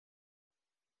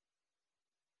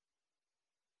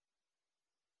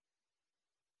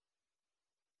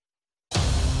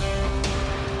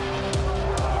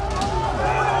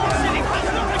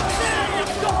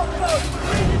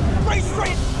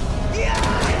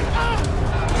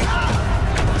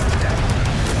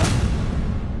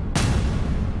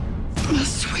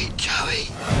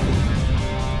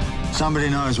Somebody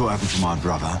knows what happened to my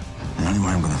brother. The only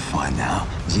way I'm going to find out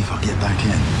is if I get back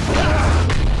in.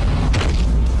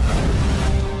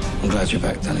 I'm glad you're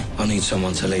back, Danny. I need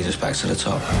someone to lead us back to the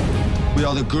top. We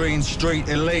are the Green Street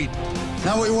Elite.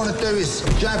 Now what you want to do is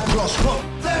jab, cross, hook.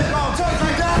 There you go,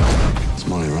 take that! It's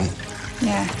Molly, right?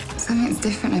 Yeah. Something's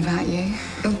different about you.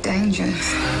 You're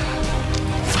dangerous.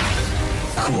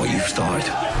 Look at what you've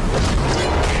started.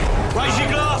 Raise your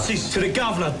glasses to the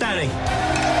governor, Danny.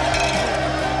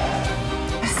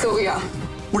 I saw ya.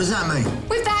 What does that mean?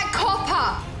 With that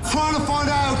copper! Trying to find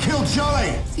out who killed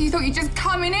Jolly. So you thought you'd just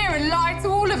come in here and lie to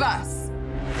all of us?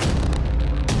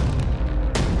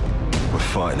 We're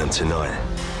fighting them tonight.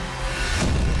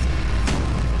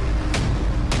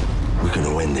 We're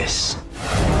gonna win this.